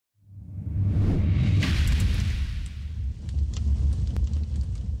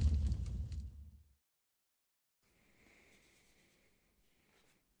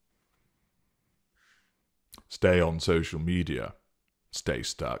stay on social media, stay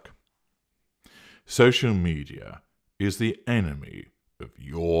stuck. Social media is the enemy of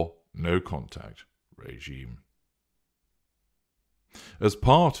your no-contact regime. As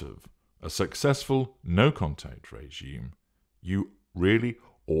part of a successful no-contact regime, you really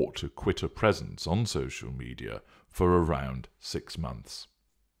ought to quit a presence on social media for around 6 months.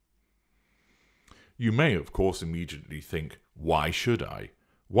 You may, of course, immediately think, why should I?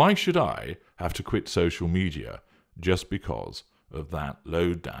 Why should I have to quit social media just because of that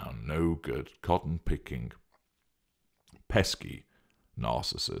low-down, no-good, cotton-picking, pesky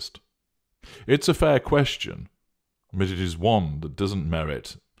narcissist? It's a fair question, but it is one that doesn't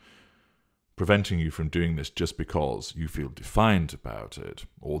merit preventing you from doing this just because you feel defiant about it,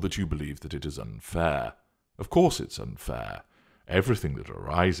 or that you believe that it is unfair. Of course it's unfair. Everything that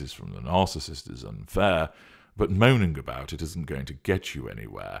arises from the narcissist is unfair, but moaning about it isn't going to get you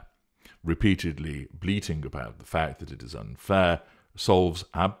anywhere. Repeatedly bleating about the fact that it is unfair solves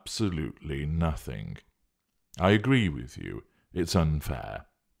absolutely nothing. I agree with you. It's unfair.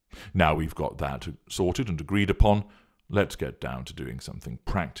 Now we've got that sorted and agreed upon, let's get down to doing something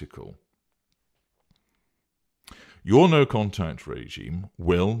practical. Your no-contact regime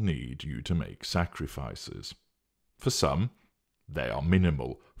will need you to make sacrifices. For some, they are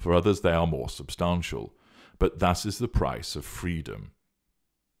minimal. For others, they are more substantial. But that is the price of freedom.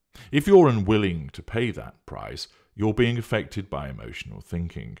 If you're unwilling to pay that price, you're being affected by emotional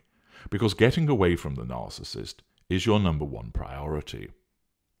thinking, because getting away from the narcissist is your number one priority.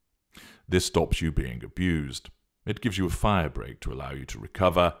 This stops you being abused. It gives you a fire break to allow you to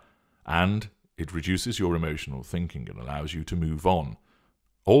recover, and it reduces your emotional thinking and allows you to move on,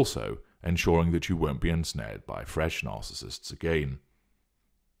 also ensuring that you won't be ensnared by fresh narcissists again.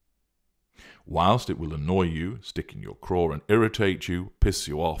 Whilst it will annoy you, stick in your craw and irritate you, piss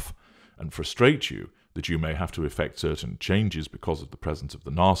you off, and frustrate you that you may have to effect certain changes because of the presence of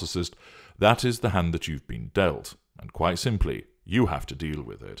the narcissist, that is the hand that you've been dealt, and quite simply, you have to deal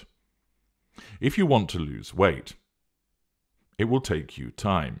with it. If you want to lose weight, it will take you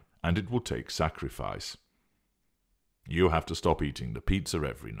time, and it will take sacrifice. You have to stop eating the pizza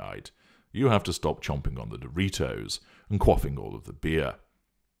every night. You have to stop chomping on the Doritos and quaffing all of the beer.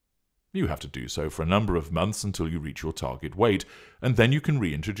 You have to do so for a number of months until you reach your target weight, and then you can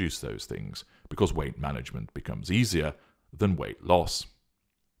reintroduce those things, because weight management becomes easier than weight loss.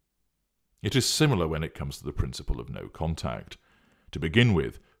 It is similar when it comes to the principle of no contact. To begin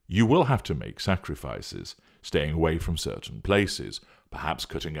with, you will have to make sacrifices, staying away from certain places, perhaps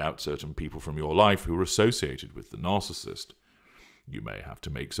cutting out certain people from your life who are associated with the narcissist. You may have to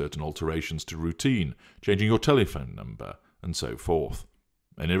make certain alterations to routine, changing your telephone number, and so forth.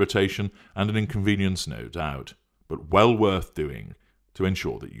 An irritation and an inconvenience, no doubt, but well worth doing to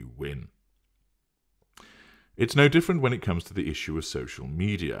ensure that you win. It's no different when it comes to the issue of social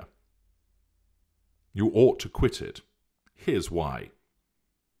media. You ought to quit it. Here's why.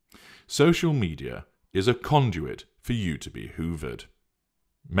 Social media is a conduit for you to be hoovered.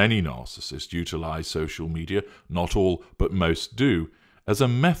 Many narcissists utilize social media, not all, but most do, as a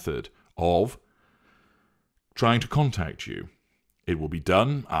method of trying to contact you. It will be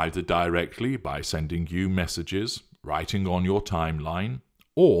done either directly by sending you messages, writing on your timeline,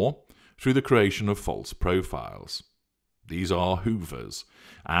 or through the creation of false profiles. These are hoovers,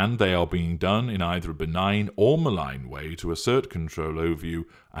 and they are being done in either a benign or malign way to assert control over you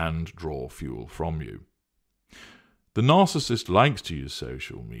and draw fuel from you. The narcissist likes to use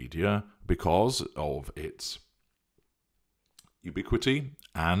social media because of its ubiquity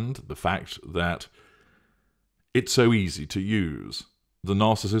and the fact that it's so easy to use. The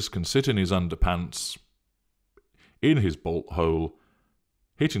narcissist can sit in his underpants, in his bolt hole,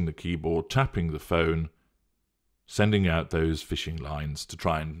 hitting the keyboard, tapping the phone, sending out those phishing lines to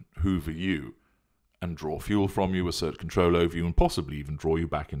try and hoover you and draw fuel from you, assert control over you, and possibly even draw you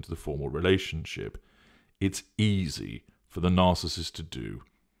back into the formal relationship. It's easy for the narcissist to do.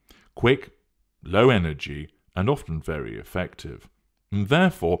 Quick, low energy, and often very effective. And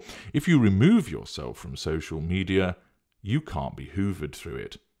therefore, if you remove yourself from social media, you can't be hoovered through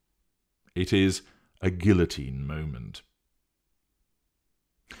it. It is a guillotine moment.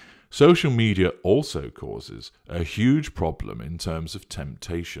 Social media also causes a huge problem in terms of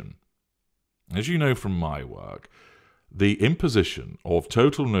temptation. As you know from my work, the imposition of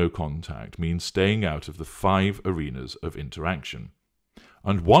total no contact means staying out of the 5 arenas of interaction.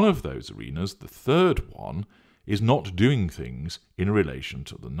 And one of those arenas, the third one, is not doing things in relation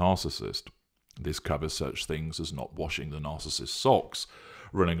to the narcissist. This covers such things as not washing the narcissist's socks,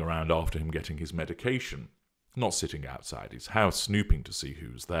 running around after him getting his medication, not sitting outside his house snooping to see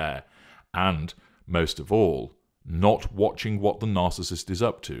who's there, and most of all, not watching what the narcissist is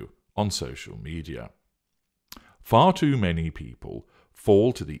up to on social media. Far too many people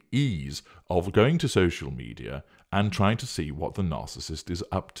fall to the ease of going to social media and trying to see what the narcissist is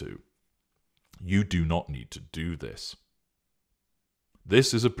up to. You do not need to do this.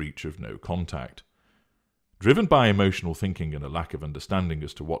 This is a breach of no contact. Driven by emotional thinking and a lack of understanding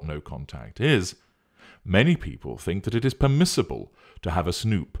as to what no contact is, many people think that it is permissible to have a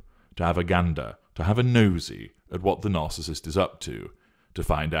snoop, to have a gander, to have a nosy at what the narcissist is up to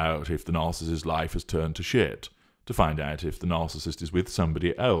find out if the narcissist's life has turned to shit, to find out if the narcissist is with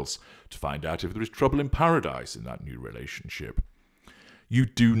somebody else, to find out if there is trouble in paradise in that new relationship. You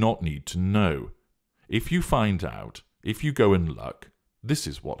do not need to know. If you find out, if you go and look, this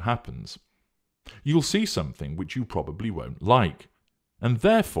is what happens. You'll see something which you probably won't like, and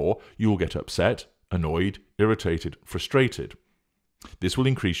therefore you'll get upset, annoyed, irritated, frustrated. This will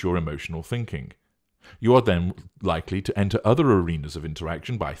increase your emotional thinking. You are then likely to enter other arenas of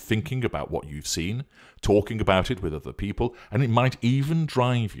interaction by thinking about what you've seen, talking about it with other people, and it might even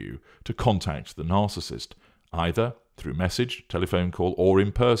drive you to contact the narcissist, either through message, telephone call, or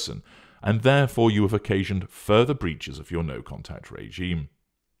in person, and therefore you have occasioned further breaches of your no-contact regime.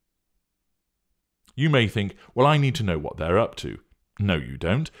 You may think, well, I need to know what they're up to. No, you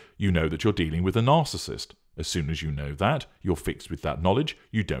don't. You know that you're dealing with a narcissist. As soon as you know that, you're fixed with that knowledge,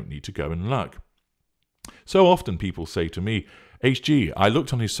 you don't need to go and look. So often people say to me, HG, I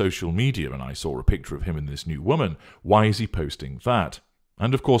looked on his social media and I saw a picture of him and this new woman. Why is he posting that?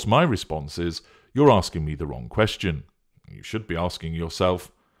 And of course my response is, you're asking me the wrong question. You should be asking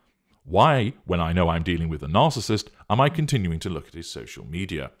yourself, why, when I know I'm dealing with a narcissist, am I continuing to look at his social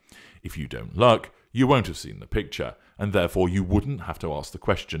media? If you don't look, you won't have seen the picture, and therefore you wouldn't have to ask the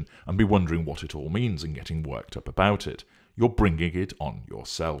question and be wondering what it all means and getting worked up about it. You're bringing it on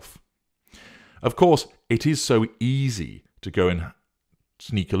yourself. Of course, it is so easy to go and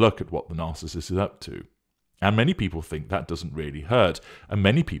sneak a look at what the narcissist is up to. And many people think that doesn't really hurt, and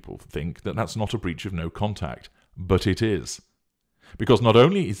many people think that that's not a breach of no contact, but it is. Because not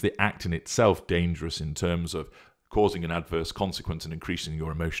only is the act in itself dangerous in terms of causing an adverse consequence and increasing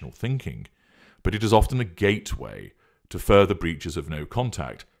your emotional thinking, but it is often a gateway to further breaches of no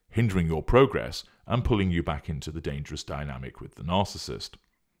contact, hindering your progress and pulling you back into the dangerous dynamic with the narcissist.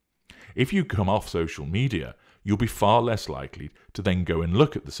 If you come off social media, you'll be far less likely to then go and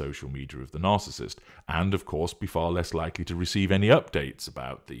look at the social media of the narcissist, and of course be far less likely to receive any updates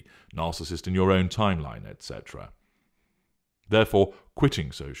about the narcissist in your own timeline, etc. Therefore,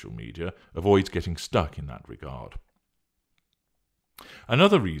 quitting social media avoids getting stuck in that regard.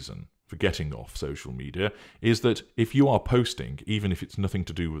 Another reason for getting off social media is that if you are posting, even if it's nothing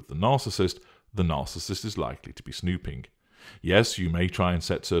to do with the narcissist is likely to be snooping. Yes, you may try and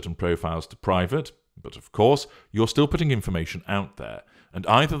set certain profiles to private, but of course, you're still putting information out there, and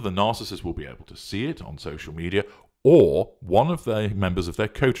either the narcissist will be able to see it on social media, or one of the members of their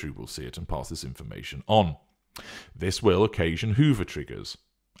coterie will see it and pass this information on. This will occasion hoover triggers,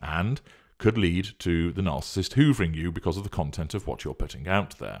 and could lead to the narcissist hoovering you because of the content of what you're putting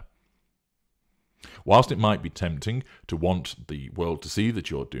out there. Whilst it might be tempting to want the world to see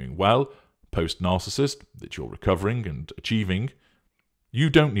that you're doing well, post-narcissist, that you're recovering and achieving, you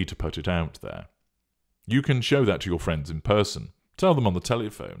don't need to put it out there. You can show that to your friends in person. Tell them on the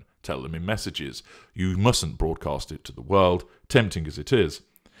telephone. Tell them in messages. You mustn't broadcast it to the world, tempting as it is.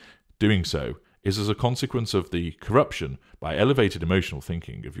 Doing so is as a consequence of the corruption by elevated emotional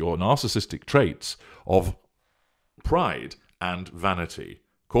thinking of your narcissistic traits of pride and vanity,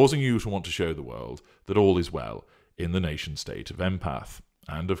 causing you to want to show the world that all is well in the nation-state of empath.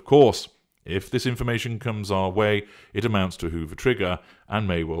 And of course, if this information comes our way, it amounts to a hoover trigger and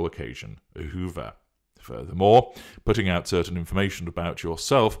may well occasion a hoover. Furthermore, putting out certain information about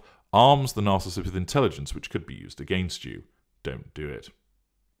yourself arms the narcissist with intelligence which could be used against you. Don't do it.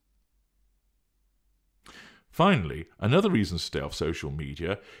 Finally, another reason to stay off social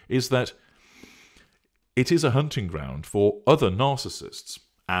media is that it is a hunting ground for other narcissists,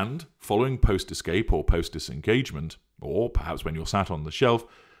 and following post-escape or post-disengagement, or perhaps when you're sat on the shelf,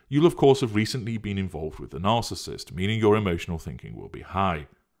 you'll of course have recently been involved with the narcissist, meaning your emotional thinking will be high.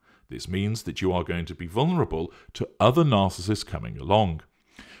 This means that you are going to be vulnerable to other narcissists coming along.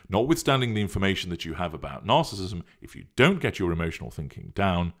 Notwithstanding the information that you have about narcissism, if you don't get your emotional thinking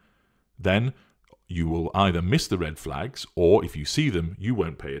down, then you will either miss the red flags, or if you see them, you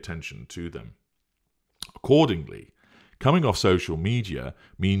won't pay attention to them. Accordingly, coming off social media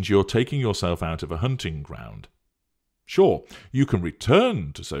means you're taking yourself out of a hunting ground. Sure, you can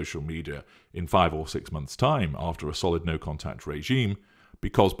return to social media in 5 or 6 months' time after a solid no-contact regime,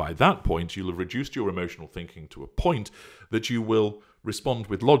 because by that point you'll have reduced your emotional thinking to a point that you will respond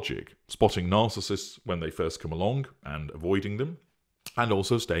with logic, spotting narcissists when they first come along and avoiding them, and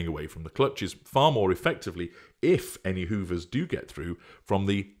also staying away from the clutches far more effectively if any hoovers do get through from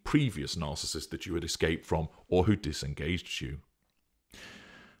the previous narcissist that you had escaped from or who disengaged you.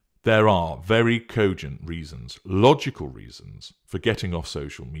 There are very cogent reasons, logical reasons, for getting off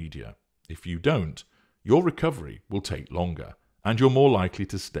social media. If you don't, your recovery will take longer, and you're more likely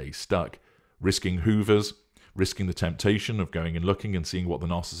to stay stuck, risking hoovers, risking the temptation of going and looking and seeing what the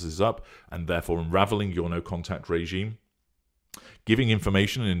narcissist is up, and therefore unraveling your no-contact regime, giving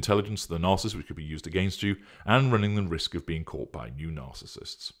information and intelligence to the narcissist which could be used against you, and running the risk of being caught by new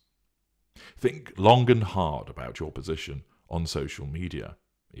narcissists. Think long and hard about your position on social media.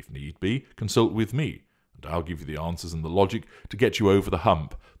 If need be, consult with me, and I'll give you the answers and the logic to get you over the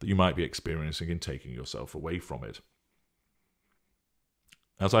hump that you might be experiencing in taking yourself away from it.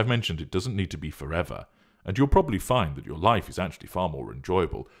 As I've mentioned, it doesn't need to be forever, and you'll probably find that your life is actually far more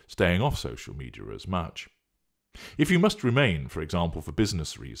enjoyable staying off social media as much. If you must remain, for example, for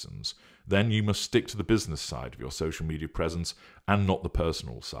business reasons, then you must stick to the business side of your social media presence and not the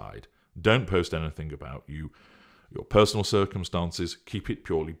personal side. Don't post anything about your personal circumstances, keep it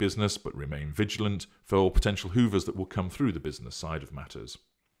purely business, but remain vigilant for potential hoovers that will come through the business side of matters.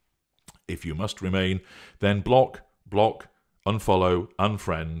 If you must remain, then block, unfollow,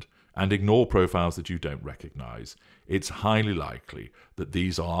 unfriend, and ignore profiles that you don't recognize. It's highly likely that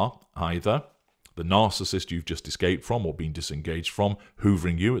these are either the narcissist you've just escaped from or been disengaged from,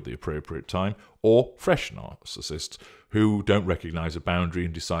 hoovering you at the appropriate time, or fresh narcissists who don't recognize a boundary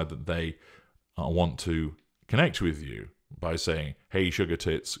and decide that they want to connect with you by saying, "Hey, sugar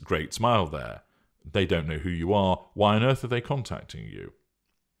tits, great smile there." They don't know who you are. Why on earth are they contacting you?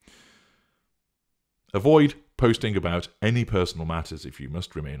 Avoid posting about any personal matters if you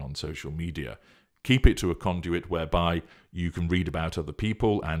must remain on social media. Keep it to a conduit whereby you can read about other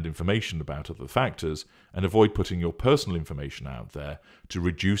people and information about other factors, and avoid putting your personal information out there to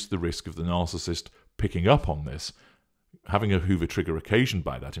reduce the risk of the narcissist picking up on this, having a hoover trigger occasioned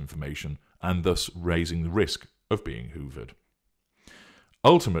by that information, and thus raising the risk of being hoovered.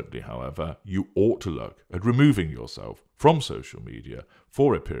 Ultimately, however, you ought to look at removing yourself from social media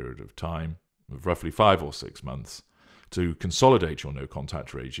for a period of time of roughly 5 or 6 months to consolidate your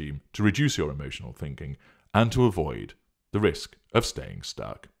no-contact regime, to reduce your emotional thinking, and to avoid the risk of staying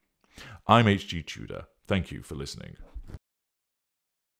stuck. I'm H.G. Tudor. Thank you for listening.